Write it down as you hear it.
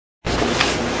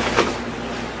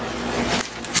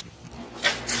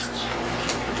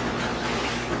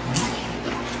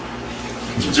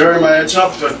Jeremiah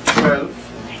chapter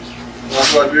 12.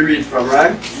 That's what we read from,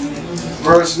 right?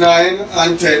 Verse 9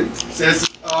 and 10 says,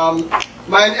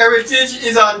 mine heritage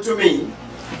is unto me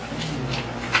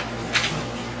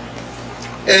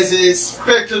as a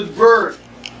speckled bird.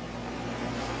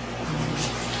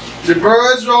 The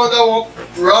birds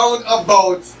round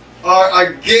about are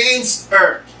against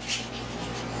her.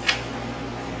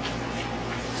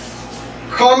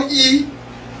 Come ye,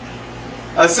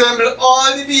 assemble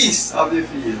all the beasts of the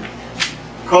field.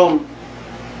 Come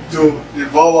to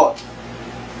devour.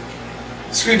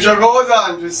 Scripture goes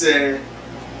on to say,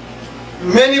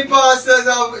 many pastors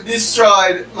have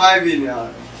destroyed my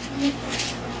vineyard.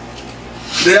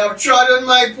 They have trodden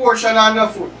my portion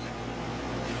underfoot,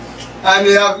 and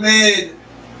they have made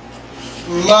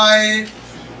my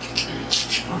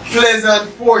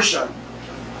pleasant portion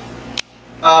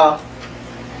a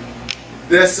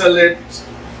desolate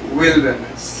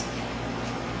wilderness.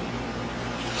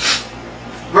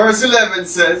 Verse 11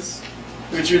 says,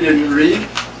 which we didn't read,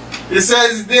 it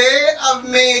says, they have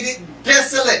made it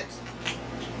desolate,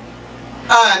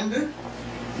 and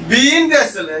being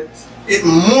desolate, it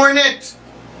mourneth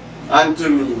unto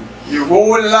me. The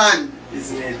whole land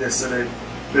is made desolate,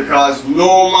 because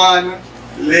no man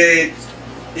laid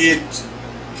it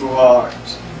to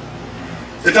heart.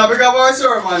 The topic of our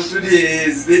sermon today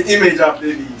is the image of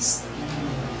the beast.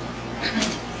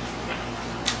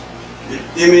 The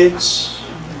image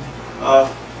of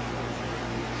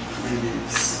the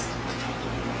beast.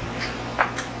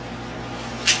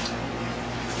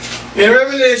 In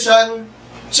Revelation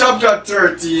chapter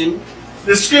 13,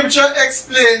 the scripture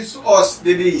explains to us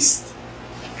the beast.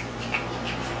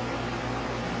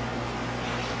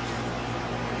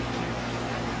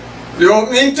 The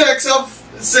opening text of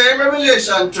same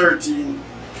Revelation 13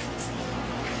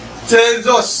 tells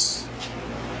us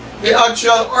the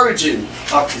actual origin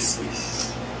of this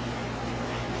beast.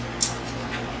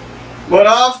 But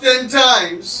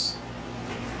oftentimes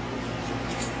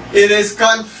it is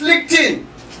conflicting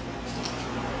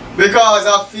because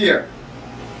of fear.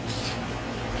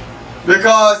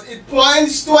 Because it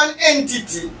points to an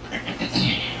entity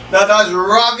that has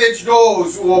ravaged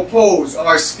those who oppose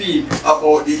or speak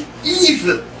about the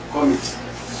evil committed.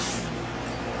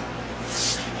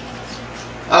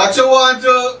 I actually want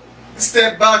to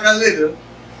step back a little in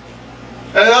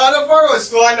order for us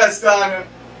to understand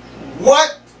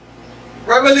what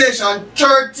Revelation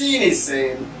 13 is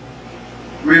saying.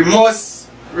 We must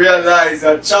realize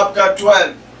that chapter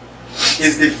 12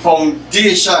 is the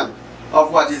foundation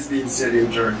of what is being said in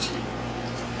 13.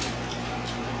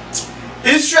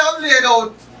 History have laid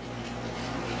out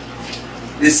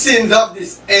the sins of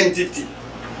this entity,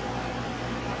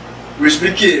 which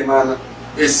became an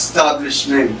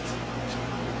establishment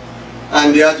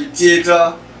and the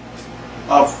agitator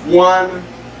of one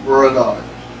world order.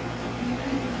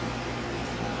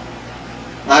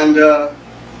 And a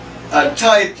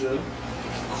title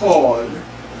called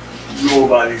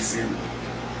Globalism.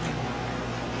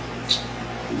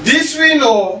 This we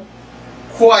know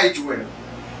quite well.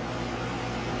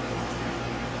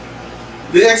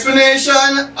 The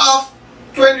explanation of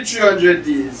 2300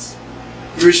 days,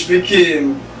 which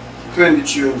became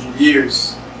 2300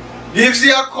 years, gives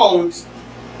the account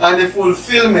and the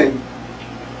fulfillment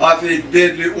of a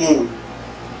deadly wound.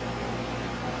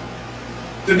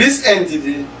 To this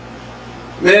entity,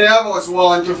 many of us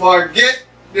want to forget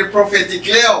the prophetic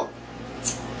layout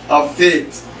of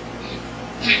faith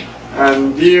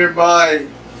and thereby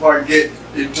forget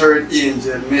the third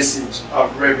angel message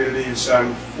of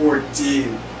Revelation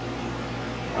 14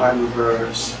 and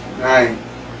verse 9.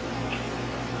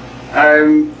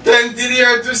 I'm tempted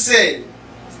here to say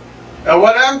that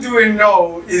what I'm doing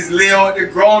now is lay out the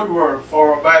groundwork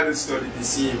for our Bible study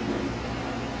this evening.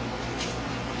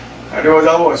 And those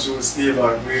of us who stay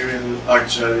back, we will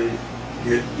actually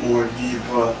get more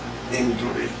deeper into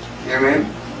it. Amen?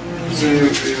 So,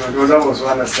 those of us who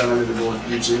understand a little about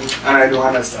preaching, and I don't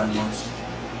understand much,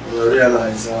 will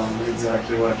realize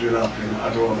exactly what will happen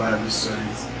at our Bible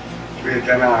studies. We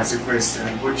can ask a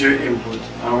question, put your input,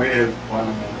 and we help one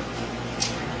another.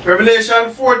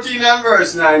 Revelation 14 and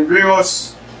verse 9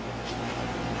 brings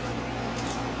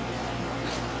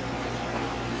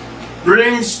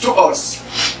to us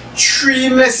three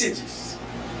messages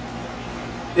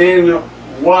in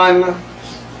one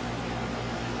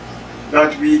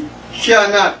that we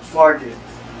cannot forget.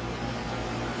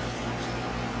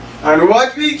 And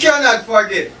what we cannot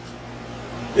forget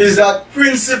is that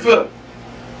principle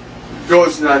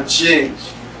does not change.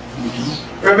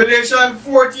 Revelation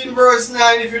 14 verse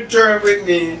 9, if you turn with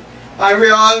me, and we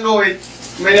all know it,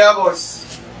 many of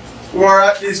us who are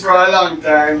at this for a long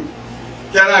time,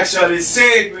 can actually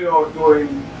say it without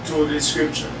going to the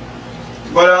scripture.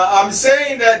 But I'm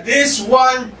saying that this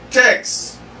one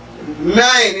text,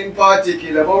 9 in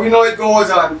particular, but we know it goes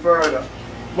on further,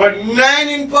 but 9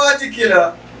 in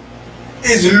particular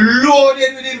is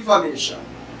loaded with information.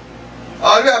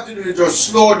 All we have to do is just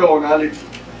slow down a little,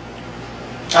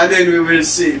 and then we will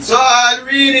see it. So I'll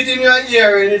read it in your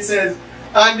ear, and it says,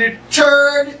 and the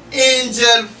third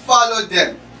angel followed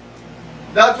them.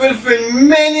 That will fill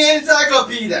many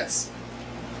encyclopedias.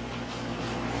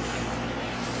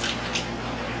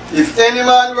 If any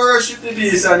man worship the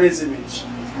beast and his image,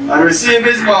 and receive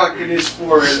his mark in his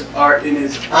forehead or in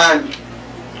his hand.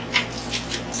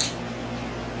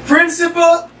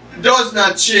 Principle does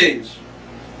not change.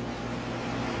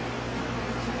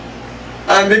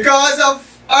 And because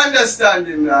of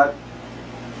understanding that,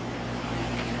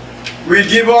 we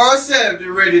give ourselves the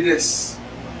readiness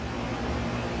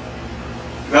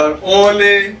that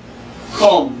only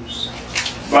comes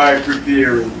by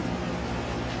preparing.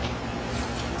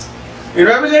 In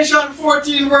Revelation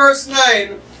 14 verse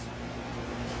 9,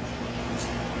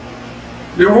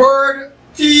 the word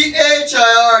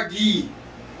T-H-I-R-D,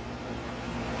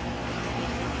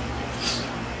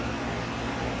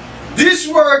 this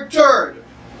word third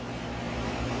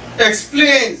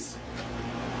explains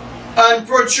and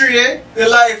portrays the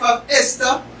life of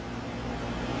Esther,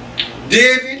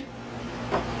 David,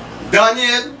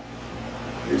 Daniel,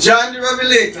 John the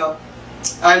Revelator,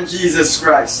 and Jesus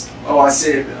Christ, our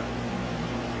Savior.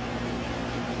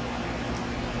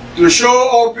 To show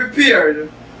how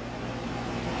prepared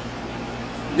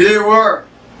they were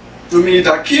to meet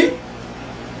a king,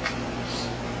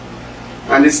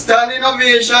 and the standing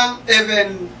ovation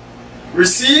heaven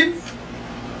received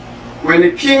when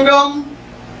the kingdom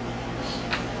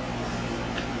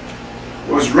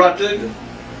was rattled.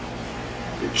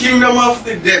 The kingdom of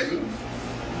the devil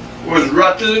was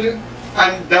rattled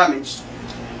and damaged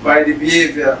by the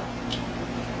behavior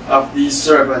of these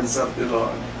servants of the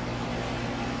Lord.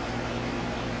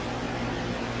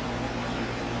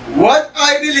 What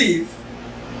I believe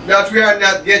that we are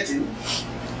not getting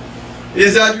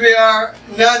is that we are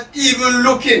not even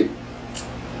looking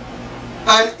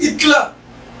at Hitler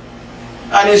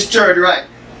and his Third Reich,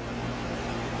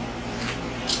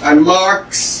 and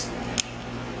Marx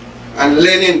and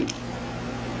Lenin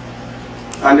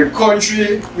and the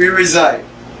country we reside,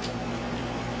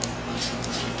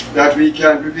 that we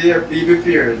can be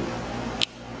prepared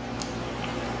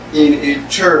in a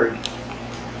third,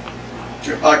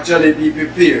 to actually be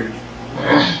prepared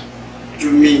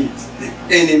to meet the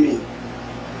enemy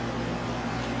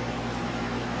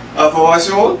of our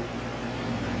soul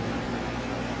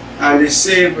and the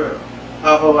Savior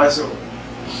of our soul,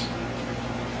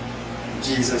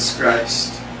 Jesus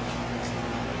Christ.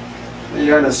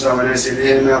 You understand when I say the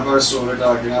enemy of our soul we're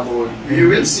talking about? We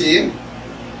will see him,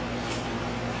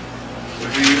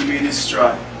 but we will be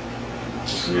destroyed.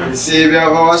 The Savior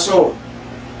of our soul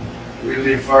will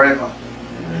live forever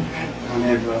and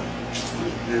ever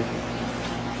and ever.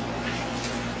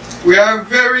 We are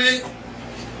very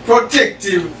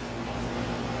protective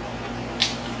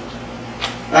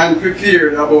and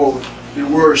prepared about the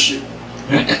worship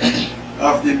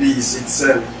of the beast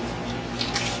itself.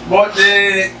 But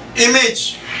the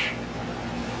image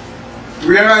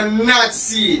we are not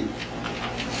seeing.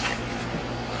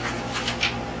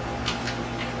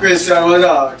 Question was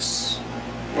asked,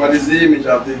 what is the image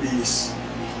of the beast?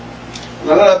 And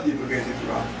a lot of people get it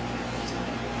wrong.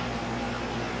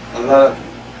 A lot of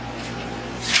people.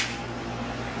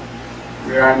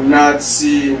 We are not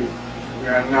seeing, we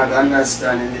are not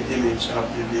understanding the image of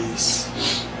the beast.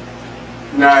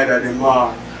 Neither the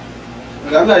mark.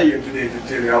 But I'm not here today to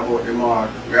tell you about the mark.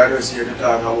 We are just here to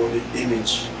talk about the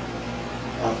image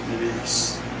of the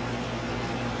beast.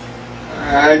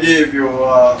 I gave you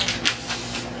a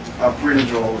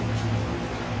printout.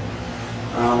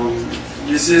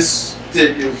 This is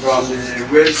taken from the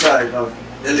website of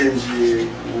Ellen G.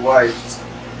 White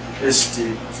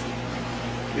Estate.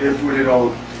 They put it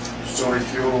out. So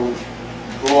if you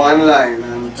go online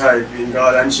and type in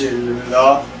God and Children in the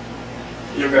Law,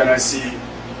 you're gonna see it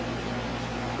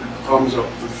comes up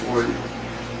before you.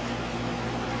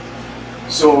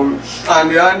 So, and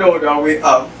the handout that we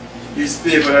have, this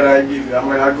paper that I give you, I'm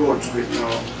gonna go through it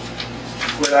now.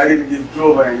 But I didn't give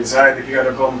Clover in his side, if you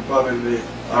gotta come probably,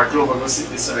 or Clover go sit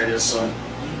beside your son.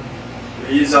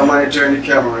 He's a monitoring the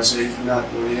camera, so if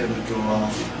not, we'll be able to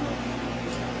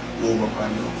move up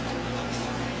and down.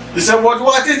 You said,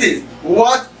 what it is?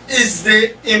 What is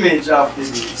the image of the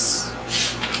beast?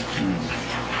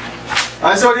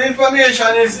 And so the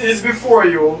information is before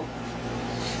you,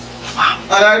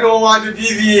 and I don't want to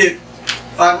deviate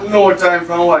at no time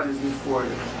from what is before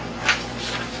you.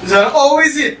 So how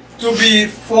is it to be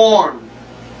formed?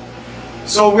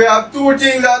 So we have two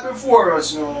things that before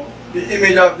us now. The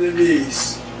image of the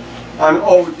beast and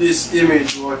how this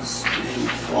image was being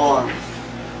formed.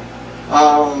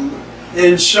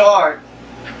 In short,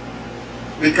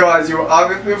 because you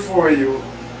have it before you,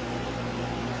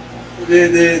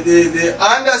 the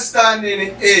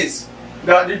understanding is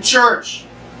that the church,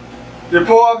 the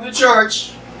power of the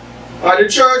church, or the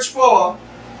church power,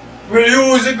 will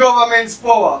use the government's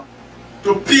power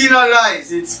to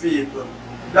penalize its people.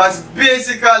 That's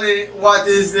basically what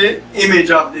is the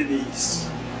image of the beast.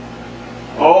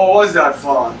 Oh, what's that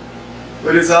for?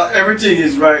 But it's everything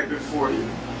is right before you,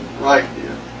 right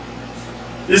there.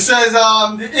 It says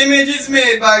the image is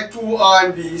made by two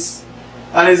horned beasts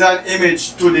and is an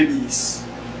image to the beast.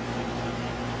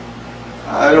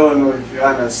 I don't know if you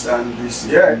understand this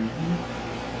yet,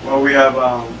 but we have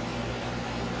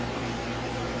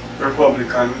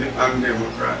Republican and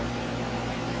Democrat.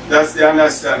 That's the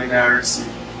understanding I received.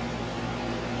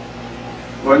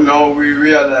 But now we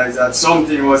realize that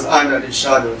something was under the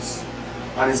shadows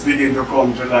and it's beginning to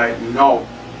come to light now.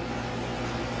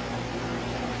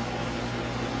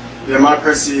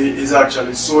 Democracy is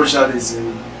actually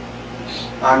socialism,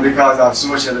 and because of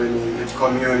socialism it's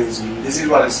communism. This is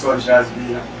what this country has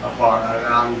been for a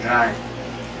long time.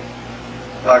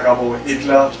 Talk about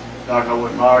Hitler, talk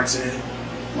about Marx,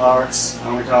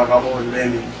 and we talk about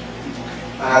Lenin.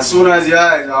 And as soon as your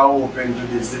eyes are open to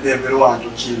this, the devil wants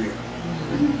to kill you.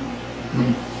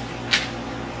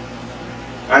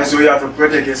 And so you have to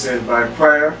protect yourself by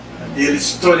prayer, a daily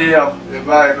study of the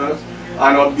Bible,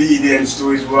 and obedience to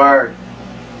His Word.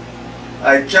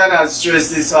 I cannot stress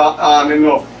this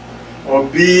enough.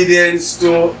 Obedience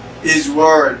to His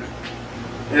Word.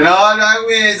 In all thy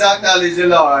ways acknowledge the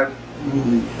Lord,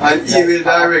 and He will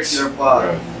direct your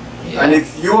path. And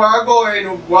if you are going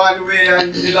one way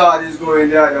and the Lord is going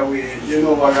the other way, you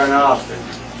know what's going to happen.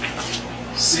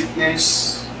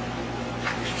 Sickness,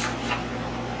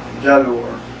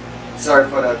 galore. Sorry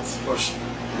for that push.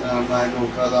 My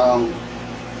local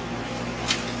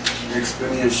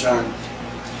explanation.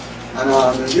 And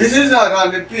this is not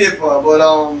on the paper, but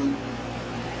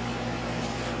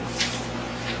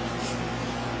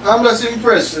I'm just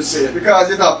impressed to say it because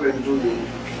it happened to me.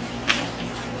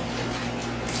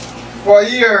 For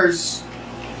years,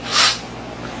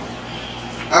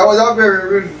 I was a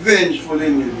very revengeful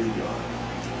individual.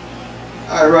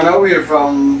 I ran away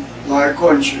from my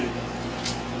country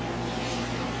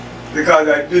because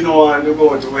I didn't want to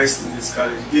go to West Indies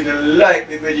College. Didn't like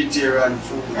the vegetarian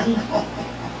food.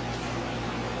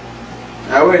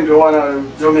 I went to one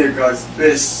of Jamaica's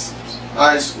best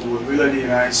high school, Willardine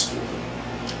High School.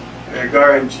 I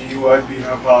guarantee you have been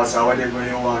a pass or whatever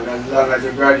you want as long as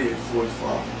you graduate fourth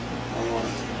form.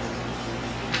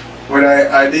 But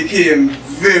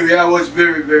I was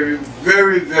very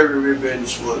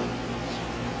revengeful.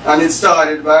 And it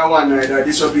started by one night I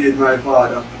disobeyed my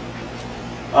father.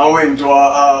 I went to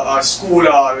a school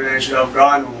hall when I should have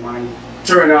gone home and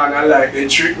turned on the light. They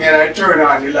tricked me and I turned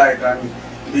on the light, and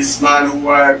this man who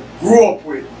I grew up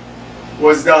with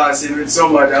was dancing with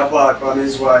somebody apart from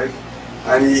his wife,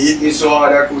 and he hit me so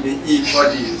hard I couldn't eat for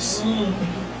days.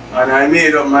 And I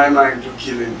made up my mind to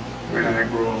kill him when I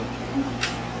grew up.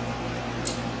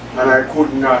 And I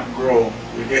could not grow.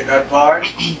 You get that part?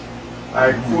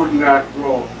 I could not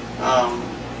grow.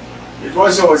 It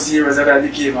was so serious that I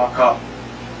became a cop.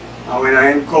 And when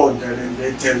I encountered him,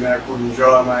 they tell me I couldn't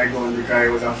draw my gun because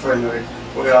he was a friend of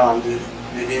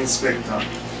the inspector.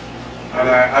 And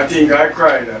I think I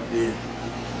cried that day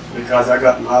because I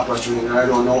got my opportunity and I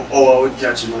don't know how I would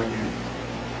catch him again.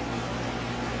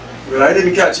 Well, I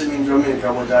didn't catch him in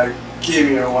Jamaica, but I came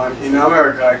here in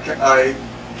America. I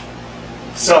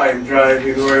saw him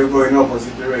driving where we were going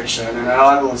opposite direction, and I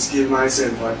almost killed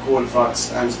myself at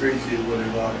Colfax and Springfield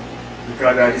Boulevard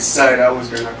because I decided I was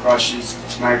going to crash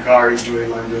my car into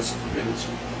him and just finish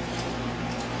him.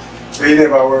 But he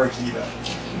never worked either.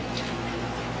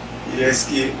 He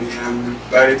escaped me, and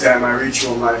by the time I reached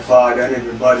home, my father and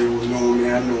everybody who knew me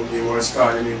and knew me was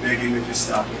calling me, begging me to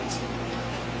stop it.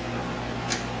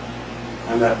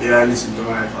 And that day I listened to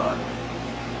my father.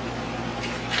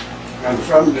 And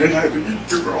from then I began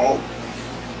to grow.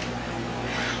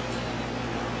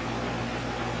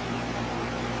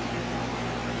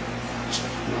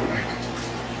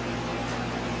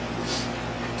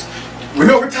 We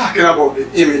know we're talking about the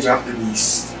image of the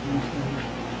beast.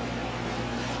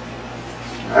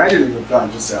 I didn't even plan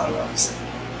to say all that I'm saying.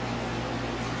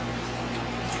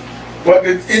 But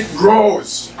it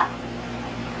grows.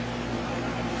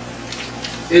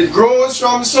 It grows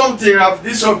from something of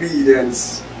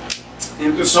disobedience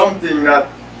into something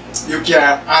that you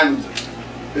can't handle.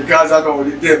 Because that's how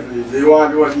the devil is. They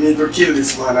want me to kill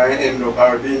this man and end up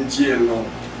out in jail now.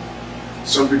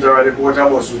 Some people already both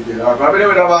of us would get out. Probably they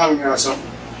would have hanged or something.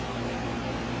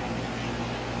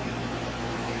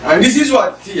 And this is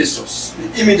what faces us,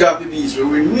 the image of the beast, we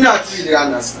will not really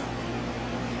understand.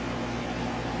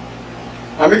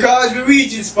 And because we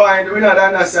reach this point, we not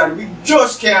understand, we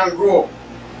just can't grow.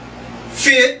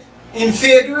 Faith, in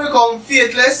faith we become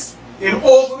faithless, in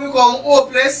hope we become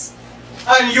hopeless,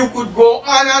 and you could go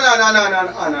on and on and on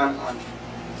and on and on.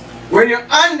 When you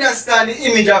understand the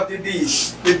image of the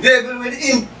beast, the devil will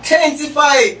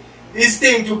intensify his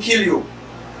thing to kill you.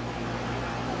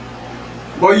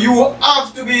 But you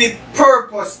have to be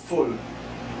purposeful.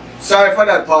 Sorry for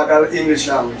that part of English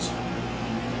language.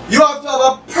 You have to have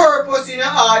a purpose in your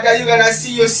heart that you're going to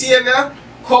see your Savior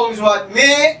comes what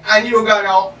may, and you're going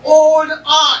to hold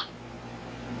on.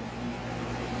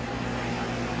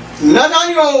 Not on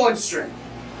your own strength,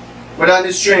 but on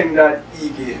the strength that He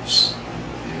gives.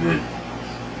 Amen.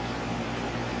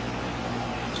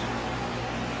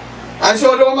 And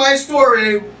so though my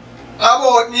story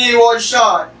about me was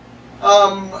short,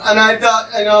 and I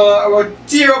thought, I would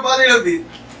tear up a little bit.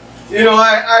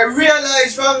 I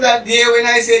realized from that day when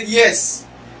I said yes,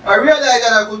 I realized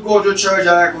that I could go to church and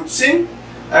I could sing,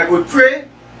 I could pray.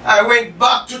 I went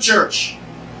back to church.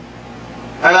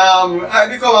 And I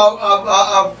become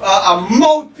a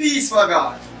mouthpiece for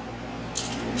God.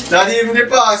 That even the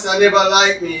pastor never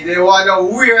liked me. They wonder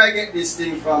where I get this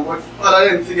thing from. But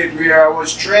other than forget where I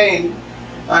was trained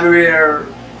and where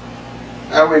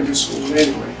I went to school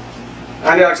anyway.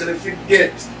 And they actually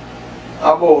forget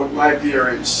about my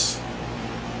parents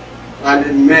and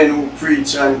the men who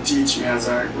preach and teach me as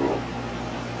I grow.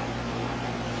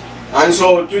 And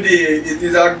so today it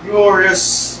is a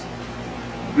glorious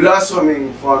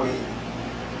blossoming for me.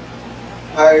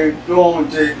 I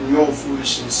don't take no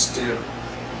foolishness still.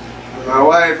 And my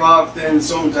wife often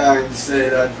sometimes say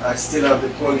that I still have the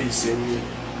police in me.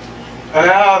 And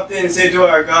I often say to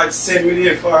her, God sent me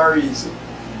there for a reason.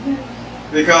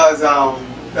 Because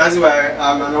that's why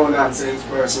I'm a no-nonsense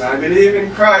person. I believe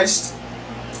in Christ.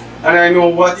 And I know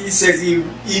what He says, He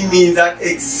means that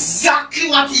exactly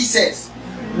what He says.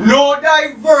 No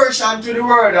diversion to the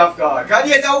word of God. God,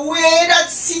 there's a way that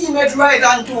seemeth right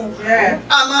unto a man.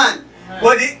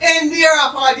 But the end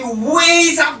thereof are the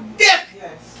ways of death.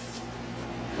 Yes.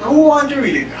 And who want to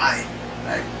really die?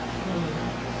 Right?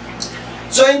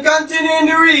 So in continuing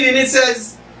the reading, it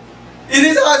says, it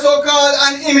is also called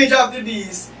an image of the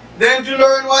beast. Then to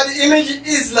learn what the image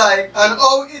is like and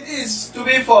how it is to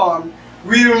be formed,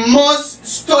 we must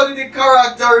study the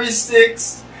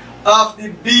characteristics of the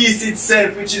beast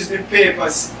itself, which is the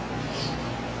papacy.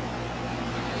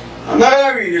 I'm not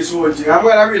going to read this whole thing, I'm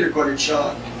going to really cut it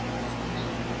short.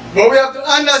 But we have to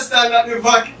understand that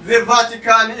the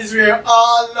Vatican is where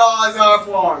all laws are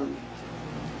formed.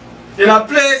 In a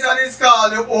place that is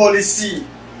called the Holy See.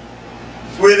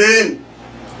 Within.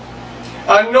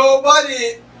 And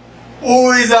nobody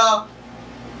who is a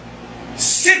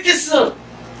citizen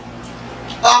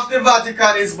of the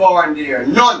Vatican is born there.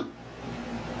 None.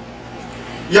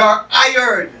 You're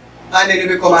hired and then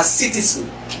you become a citizen.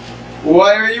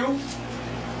 Why are you?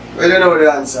 Well, you know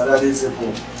the answer. That is the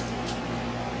Pope.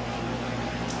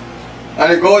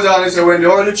 And it goes on and says, when the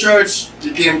Holy Church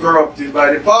became corrupted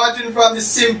by departing from the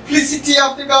simplicity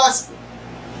of the gospel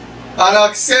and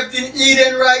accepting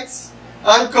Eden rites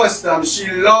and customs, she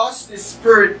lost the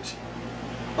spirit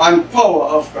and power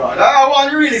of God. I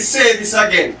want to really say this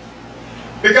again.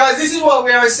 Because this is what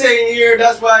we are saying here.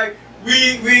 That's why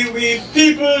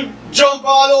people jump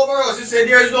all over us and say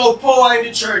there is no power in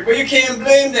the church. But you can't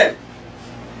blame them.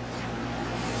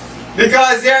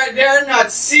 Because they're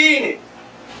not seeing it.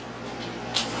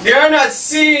 They are not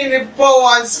seeing the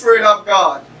power and spirit of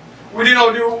God within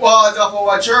the walls of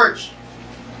our church.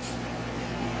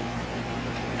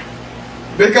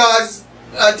 Because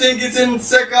I think it's in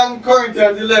 2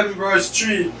 Corinthians 11 verse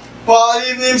 3. Paul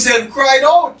even himself cried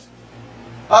out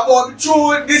about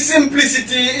through the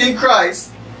simplicity in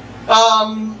Christ.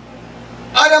 Adam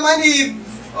and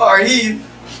Eve, or Eve,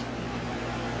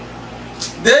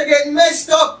 they get messed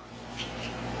up.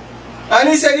 And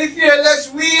he said, if you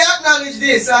unless we acknowledge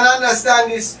this and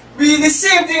understand this, the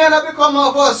same thing gonna become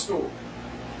of us too.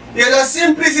 There's a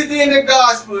simplicity in the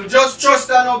gospel, just trust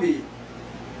and obey.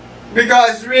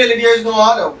 Because really there is no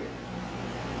other way.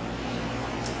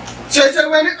 So he said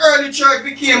when the early church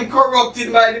became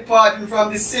corrupted by departing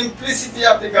from the simplicity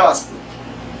of the gospel.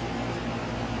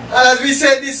 And as we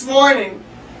said this morning,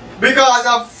 because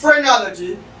of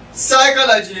phrenology,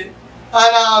 psychology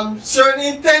and certain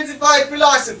intensified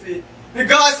philosophy, the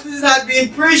gospel is not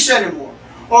being preached anymore.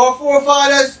 Our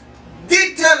forefathers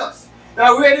did tell us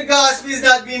that where the gospel is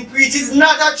not being preached is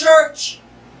not a church.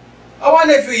 I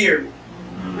wonder if you hear me.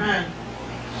 Amen.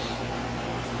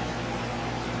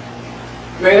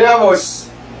 Many of us,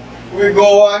 we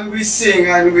go and we sing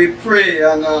and we pray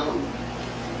and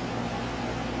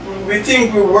we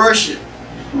think we worship.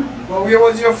 But where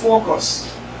was your focus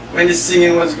when the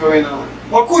singing was going on?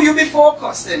 But could you be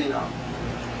focused anyhow?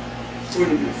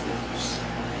 Couldn't be focused.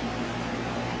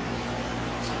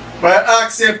 By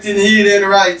accepting heathen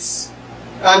rites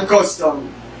and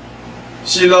custom,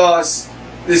 she lost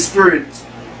the spirit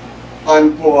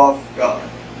and power of God.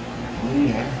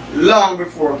 Long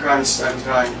before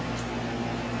Constantine,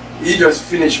 he just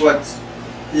finished what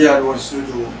he had was to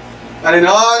do. And in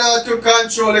order to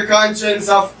control the conscience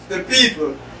of the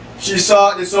people, she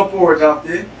sought the support of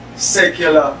the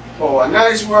secular power.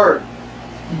 Nice word.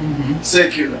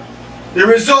 Secular. The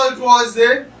result was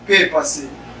the papacy.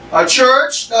 A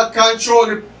church that controlled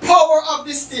the power of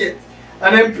the state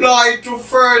and employed to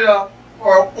further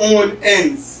our own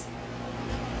ends.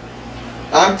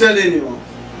 I'm telling you,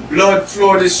 blood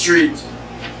flowed the street.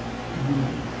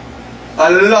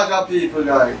 A lot of people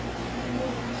died.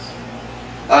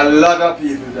 A lot of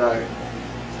people died.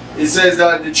 It says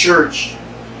that the church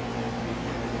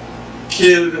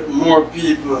killed more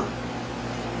people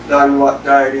than what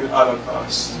died in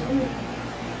Holocaust.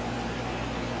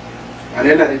 And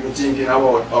they're not even thinking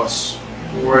about us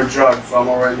who were dragged from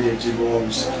our native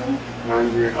homes and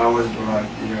I was brought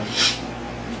here.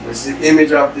 It's the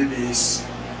image of the beast.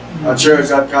 A church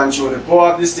that controls the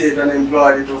power of the state and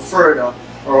employed it to further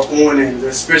our own ends,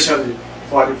 especially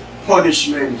for the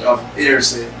punishment of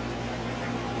heresy.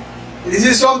 This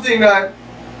is something that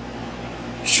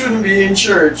shouldn't be in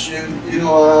church.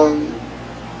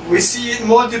 We see it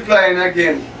multiplying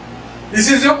again. This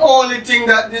is the only thing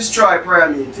that destroys prayer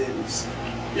meetings.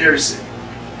 Heresy.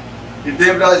 The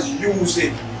devil has used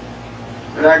it.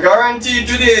 And I guarantee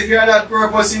today, if you have that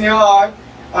purpose in your heart,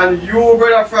 and you,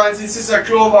 Brother Francis, Sister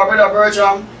Clover, Brother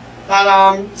Bertram,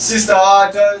 and Sister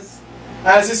Arthurs,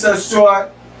 and Sister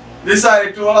Stuart,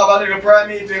 decide to have a little prayer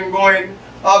meeting going.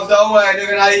 After a while, you're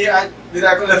going to hear, did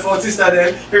I call it for Sister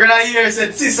Del? You're going to hear,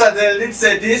 said, Sister Del did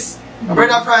say this,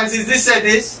 Brother Francis, this said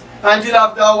this, until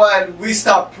after a while, we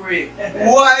stop praying.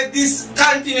 Why this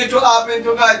continue to happen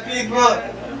to God, people?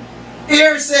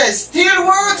 Here says, still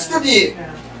works today,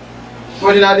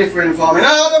 but in a different form. In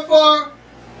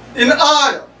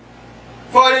order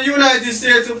for the United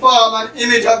States to form an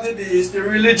image of the beast, the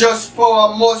religious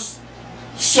power must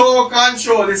so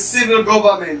control the civil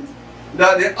government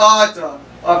that the author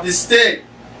of the state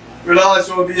will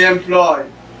also be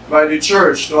employed by the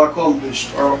church to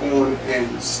accomplish our own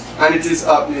ends. And it is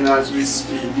happening as we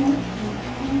speak.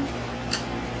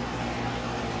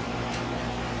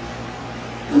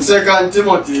 In 2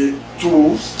 Timothy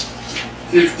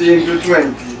 2:15 to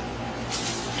 20,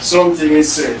 something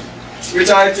is said, which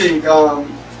I think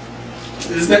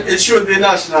it should be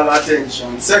national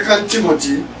attention. 2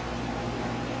 Timothy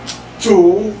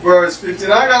 2 verse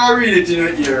 15. I'm going to read it in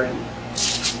your hearing.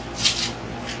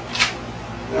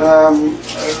 I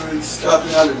will stop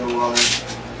in a little while.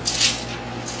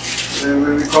 Then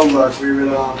when we come back, we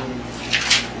will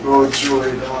go through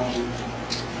it.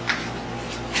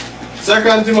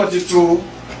 2 Timothy 2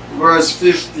 verse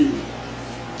 15.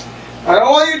 And I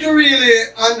want you to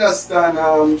really understand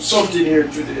something here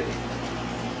today.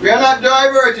 We are not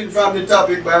diverting from the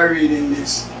topic by reading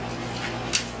this.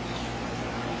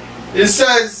 It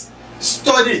says,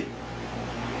 study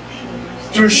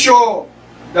to show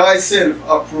thyself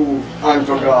approved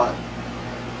unto God.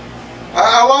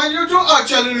 I want you to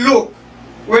actually look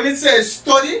when it says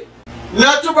study,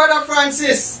 not to Brother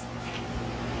Francis,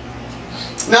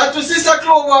 not to Sister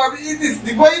Clover. It is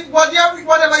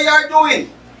whatever you are doing.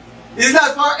 It's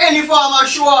not for any form of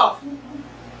show off.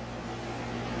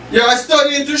 You are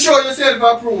studying to show yourself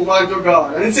approved unto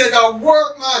God. And it says a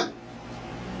workman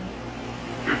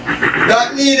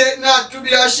that needed not to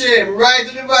be ashamed,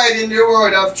 rightly dividing the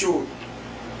word of truth.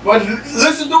 But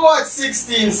listen to what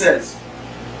 16 says.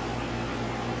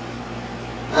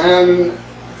 And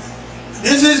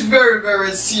this is very,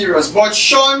 very serious. But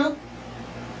shun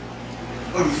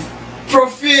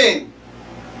profane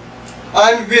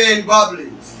and vain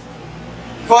babblings,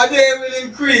 for they will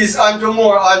increase unto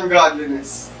more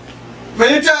ungodliness.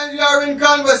 Many times we are in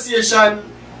conversation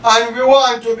and we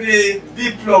want to be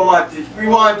diplomatic. We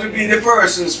want to be the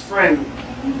person's friend.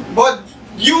 But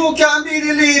you can be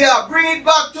the leader. Bring it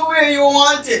back to where you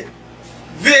want it.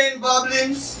 Vain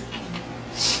babblings,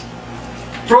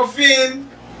 profane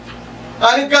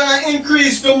And it's gonna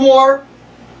increase to more.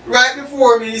 Right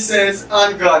before me, he says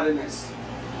ungodliness.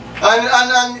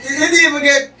 And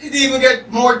it even get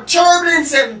more terrible in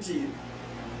 17.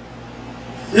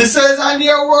 He says, and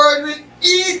their word will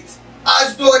eat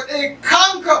as though they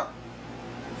conquer.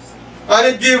 And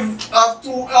it gives of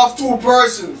two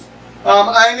persons,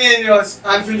 Hymenaeus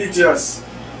and Philetus.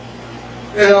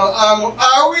 You know,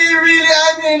 are we really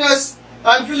Hymenaeus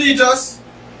and Philetus,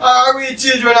 or are we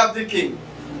children of the king?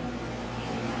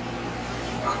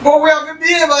 But we have to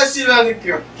behave as children of the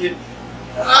king.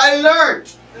 I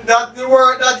learned that the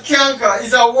word that canker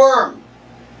is a worm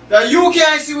that you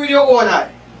can't see with your own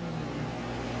eye.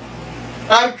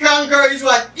 And canker is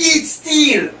what? Eat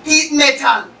steel, eat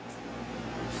metal.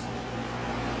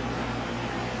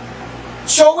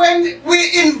 So when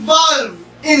we involve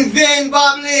in vain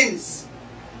babblings,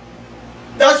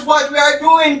 that's what we are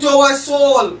doing to our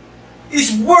soul.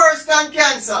 It's worse than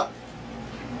cancer.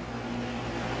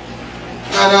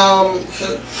 And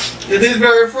it is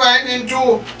very frightening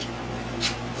too.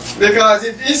 Because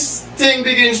if this thing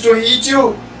begins to eat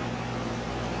you,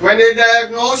 when they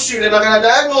diagnose you, they're not going to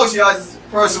diagnose you as a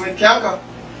person with cancer.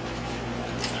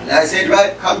 And I said,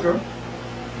 right, cancer.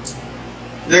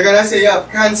 They're going to say you have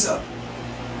cancer.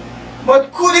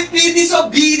 But could it be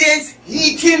disobedience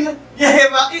eating your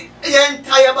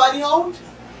entire body out?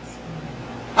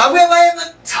 Have we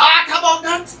ever talked about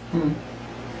that?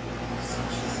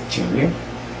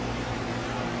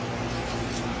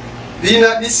 Be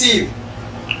not deceived.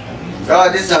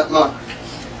 God is not mocked.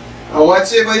 And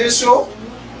whatsoever you sow,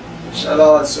 shall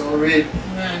also reap.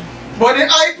 But the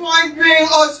high point brings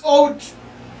us out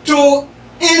to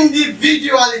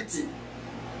individuality.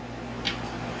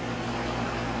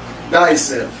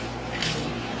 Thyself.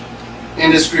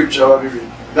 In the scripture we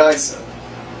read, thyself.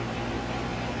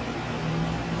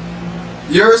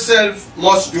 Yourself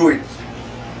must do it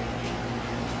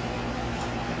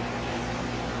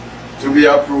to be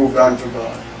approved unto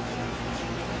God.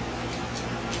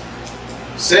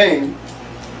 Saying,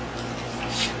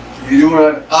 you do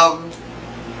not have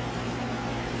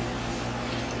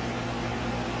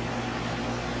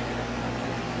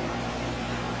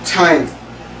time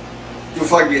to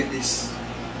forget this.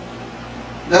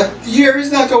 That here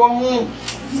is not our home.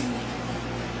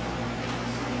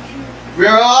 We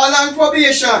are all on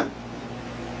probation.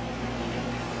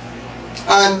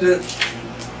 And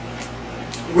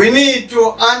we need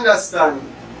to understand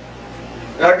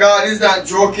that God is not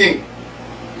joking.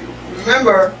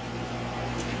 Remember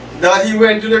that He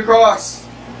went to the cross.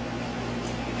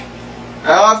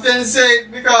 I often say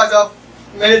it because of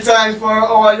many times for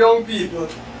our young people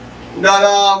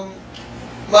that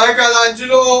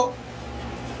Michelangelo,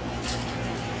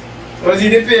 was he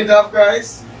the painter of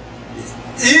Christ?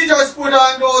 He just put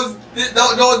on those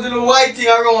little white thing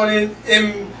around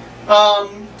him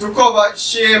to cover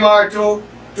shame or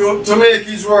to make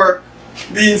his work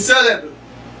being sellable.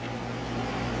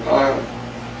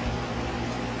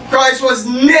 Christ was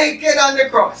naked on the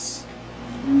cross.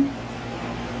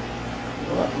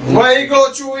 Why he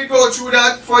go through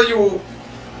that for you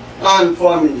and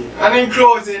for me. And in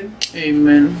closing,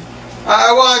 amen.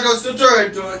 I want us to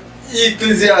turn to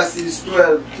Ecclesiastes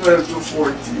 12 to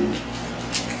 14.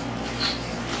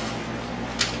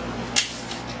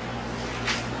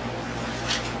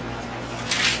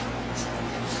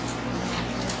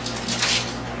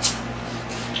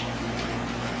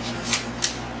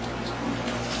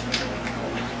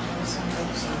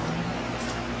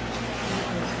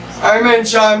 I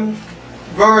mentioned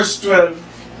verse 12,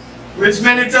 which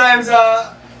many times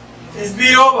is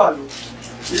being overlooked.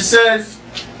 It says,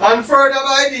 and further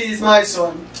by these, my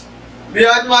son, be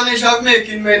admonished of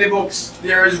making many books,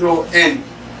 there is no end.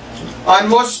 And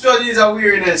much study is a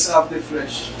weariness of the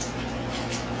flesh.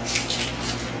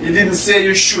 He didn't say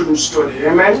you shouldn't study,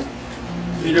 amen?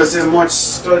 He just said much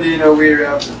study in a weary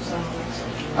of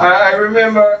it. I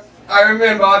remember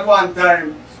at one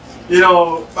time, you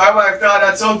know, my wife thought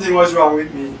that something was wrong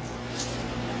with me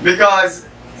because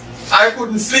I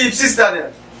couldn't sleep, sister,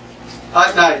 there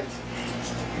at night.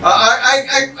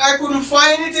 I couldn't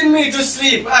find it in me to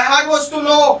sleep. I had was to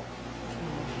know.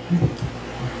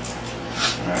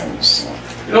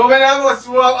 You know, when I was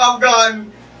to have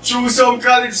gone through some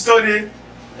college study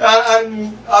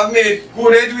and I've made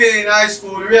good headway in high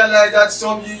school, realize that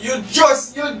you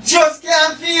just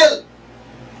can't feel.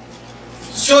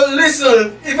 So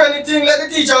listen, if anything, let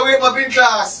the teacher wake up in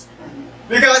class.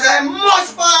 Because I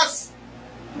must pass.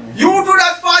 You do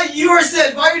that for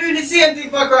yourself. Why are you doing the same thing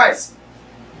for Christ?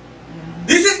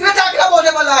 This is not talking about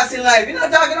everlasting life. We're not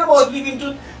talking about living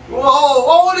to... Oh,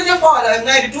 how old is your father?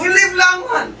 92. We live long,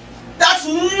 man. That's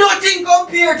nothing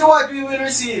compared to what we will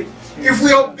receive. if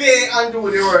we obey and do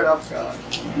the word of God.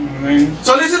 Amen.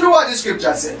 So listen to what the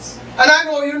scripture says. And I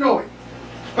know you know it.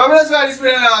 But that's why the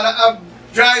Spirit of God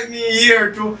drive me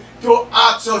here to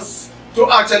ask us to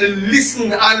actually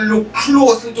listen and look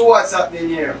closely to what's happening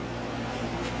here.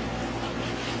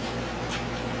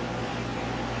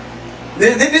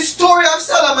 The story of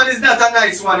Solomon is not a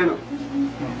nice one, you know.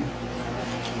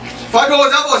 For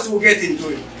those of us who get into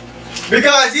it.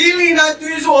 Because he leaned into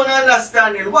his own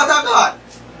understanding. What a God.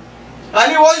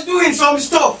 And he was doing some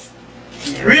stuff.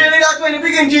 Really, that when you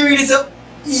begin to read it, so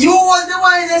you was the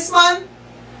wisest man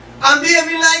and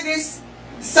behaving like this.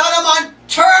 Solomon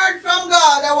turned from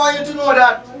God. I want you to know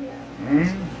that.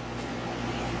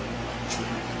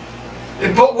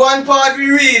 In one part we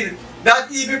read that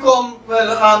he become,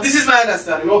 well, this is my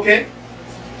understanding, okay?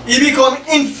 He become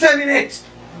effeminate.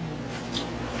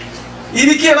 He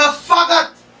became a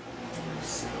faggot.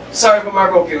 Sorry for my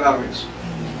broken language.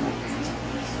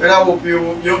 But I hope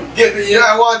you get me.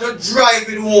 I want to drive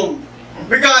it home.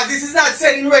 Because this is not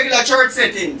said in regular church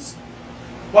settings.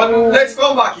 But let's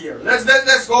go back here. Let's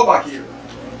go back here.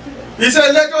 He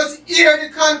said, let us hear the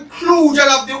conclusion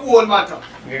of the whole matter.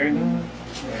 Very good.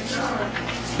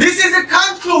 This is the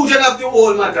conclusion of the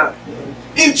whole matter.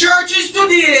 In churches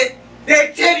today,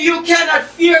 they tell you you cannot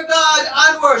fear God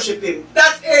and worship Him.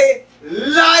 That's a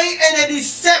lie and a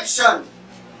deception.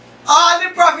 All the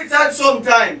prophets at some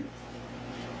time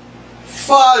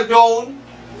fall down.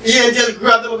 The angel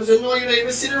grabbed them up and said, no, you don't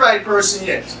even see the right person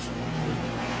yet.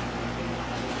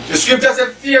 The scripture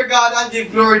says, fear God and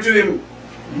give glory to Him.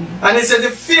 And it says,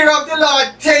 the fear of the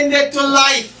Lord tendeth to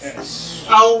life. Yes.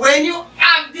 And when you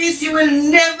have this, you will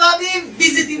never be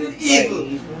visited with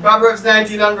evil. Proverbs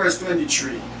 19 and verse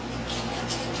 23.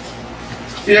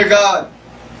 Fear God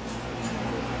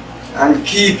and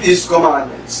keep His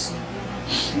commandments.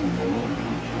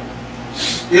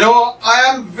 You know, I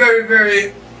am very,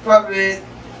 very probably,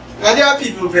 and there are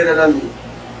people better than me.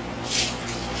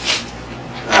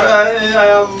 I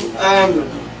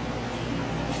am.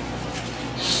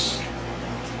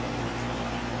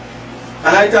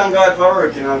 And I thank God for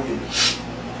working on me.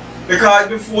 Because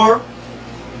before,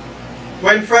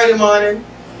 when Friday morning,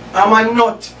 I'm a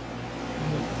nut.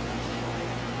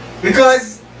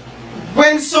 Because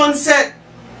when sun set,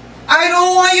 I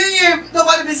don't want you hear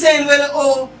nobody be saying,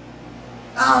 well,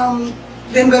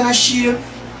 them gonna shave,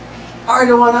 or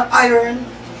they wanna iron,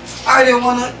 or they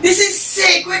wanna. This is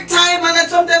sacred time, and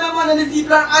sometimes I'm one of the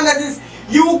people are under this.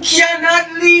 You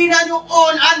cannot lean on your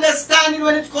own understanding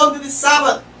when it comes to the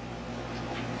Sabbath.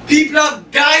 People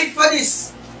have died for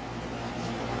this.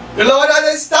 The Lord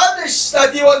has established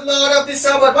that He was Lord of the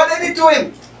Sabbath. What did He do to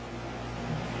Him?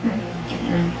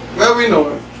 Well, we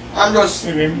know. I'm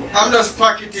just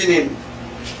packeting Him.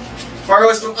 For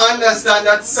us to understand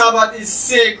that Sabbath is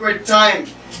sacred time.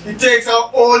 It takes our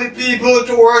holy people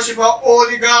to worship our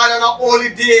holy God on a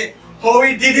holy day. How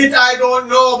He did it, I don't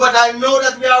know. But I know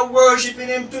that we are worshiping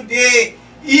Him today.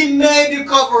 He made the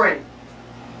covering.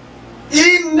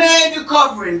 He made the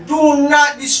covering. Do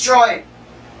not destroy.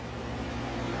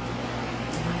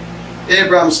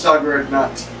 Abraham staggered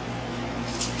not.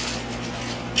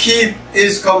 Keep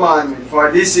His commandment,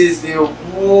 for this is the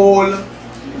whole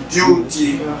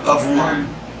duty of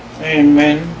man.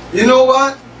 Amen. You know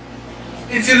what?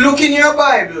 If you look in your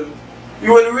Bible,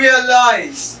 you will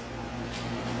realize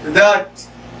that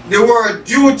the word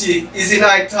duty is in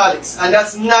italics, and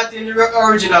that's not in the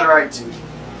original writing.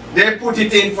 They put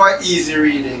it in for easy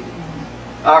reading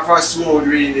or for smooth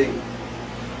reading.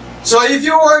 So if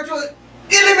you were to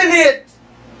eliminate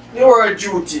the word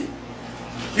duty,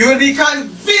 you will be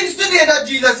convinced today that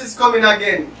Jesus is coming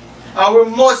again. And we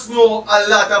must know a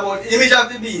lot about the image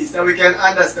of the beast that we can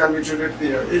understand which will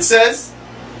appear. It says,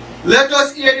 let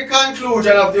us hear the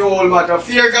conclusion of the whole matter.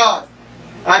 Fear God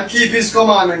and keep His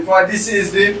commandment, for this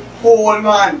is the whole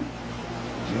man.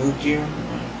 Duty.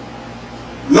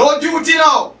 No duty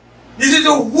now. This is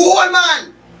the whole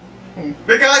man.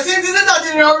 Because since this is not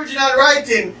in the original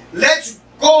writing, let's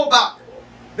go back.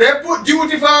 They put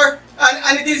duty for,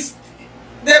 and it is,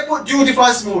 they put duty for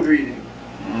smooth reading.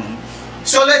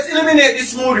 So let's eliminate the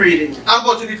smooth reading and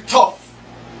go to the tough,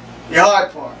 the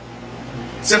hard part.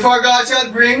 So for God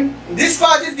shall bring, this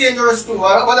part is dangerous too,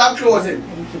 but I'm closing.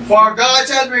 For God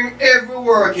shall bring every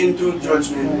work into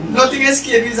judgment. Nothing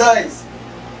escapes His eyes.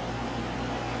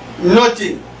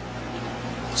 Nothing.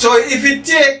 So if it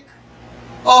take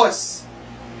us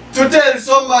to tell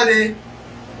somebody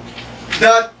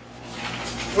that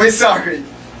we're sorry,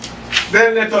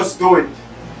 then let us do it.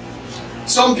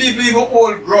 Some people even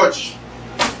hold grudge.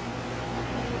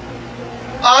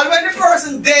 And when the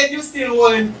person dead, you still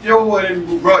holding, you're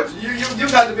holding grudge. You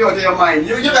got to be out of your mind.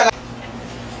 You got to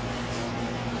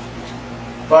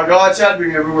For God shall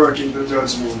bring every work into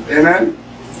judgment. Amen?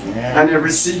 And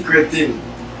every secret thing,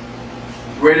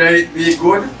 whether it be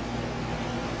good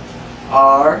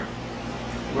or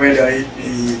whether it be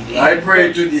evil. I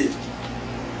pray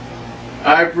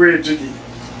today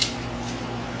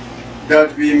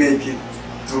that we make it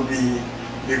to be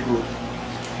the good.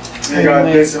 May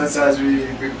God bless us as we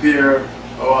prepare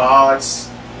our hearts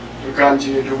to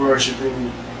continue to worship Him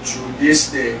through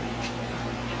this day,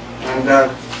 and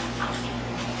that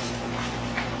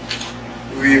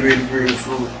we will bring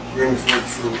forth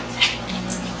fruit.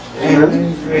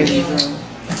 Amen.